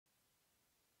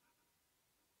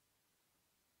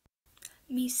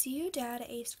Mi ciudad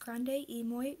es grande y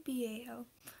muy viejo.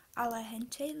 A la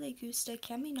gente le gusta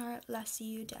caminar la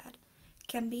ciudad.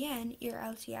 También ir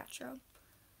al teatro.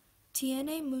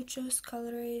 Tiene muchos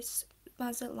colores.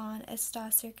 Mazatlan está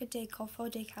cerca del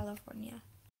Golfo de California.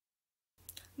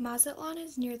 Mazatlan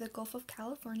is near the Gulf of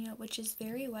California, which is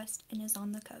very west and is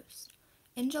on the coast.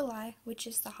 In July, which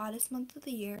is the hottest month of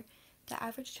the year, the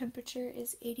average temperature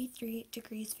is 83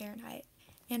 degrees Fahrenheit,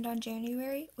 and on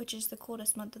January, which is the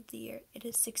coldest month of the year, it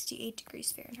is 68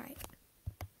 degrees Fahrenheit.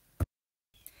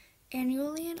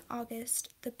 Annually in August,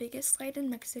 the biggest slide in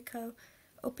Mexico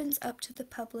opens up to the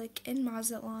public in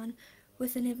Mazatlan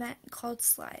with an event called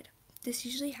Slide. This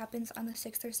usually happens on the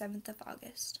 6th or 7th of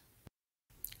August.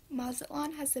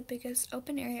 Mazatlan has the biggest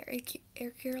open-air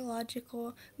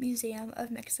archaeological museum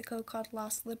of Mexico called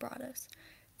Los Librados.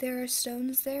 There are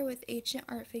stones there with ancient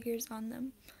art figures on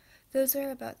them. Those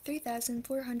are about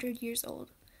 3,400 years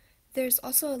old. There's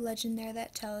also a legend there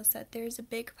that tells that there's a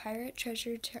big pirate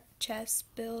treasure chest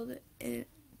buried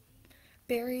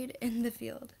in the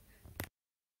field.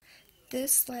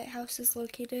 This lighthouse is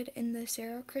located in the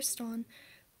Cerro Criston,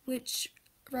 which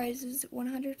rises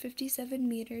 157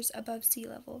 meters above sea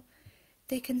level.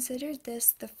 They considered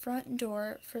this the front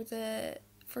door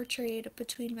for trade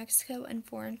between Mexico and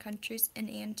foreign countries in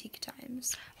antique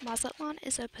times. Mazatlan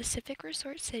is a Pacific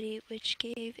resort city which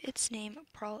gave its name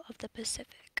Pearl of the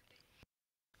Pacific.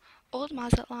 Old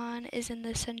Mazatlan is in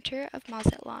the center of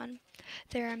Mazatlan.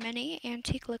 There are many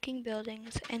antique-looking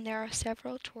buildings, and there are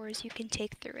several tours you can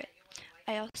take through it.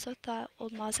 I also thought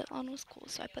Old Mazatlan was cool,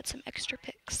 so I put some extra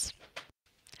pics.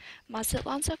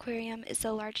 Mazatlan's aquarium is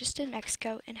the largest in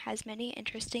Mexico and has many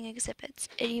interesting exhibits.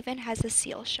 It even has a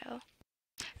seal show.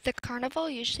 The carnival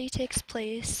usually takes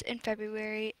place in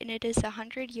February, and it is a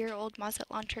 100-year-old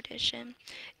Mazatlan tradition.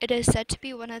 It is said to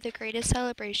be one of the greatest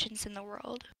celebrations in the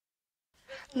world.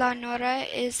 La Nora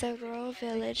is a rural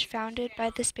village founded by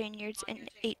the Spaniards in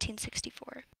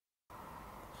 1864.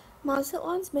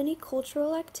 Mazatlan's many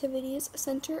cultural activities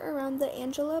center around the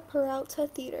Angela Peralta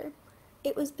Theater.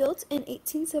 It was built in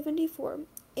 1874.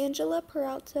 Angela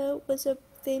Peralta was a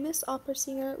famous opera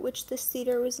singer which this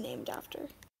theater was named after.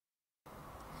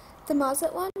 The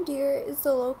Mazatlan Deer is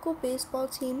the local baseball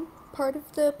team, part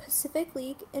of the Pacific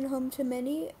League and home to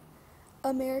many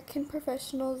American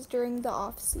professionals during the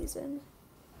off-season.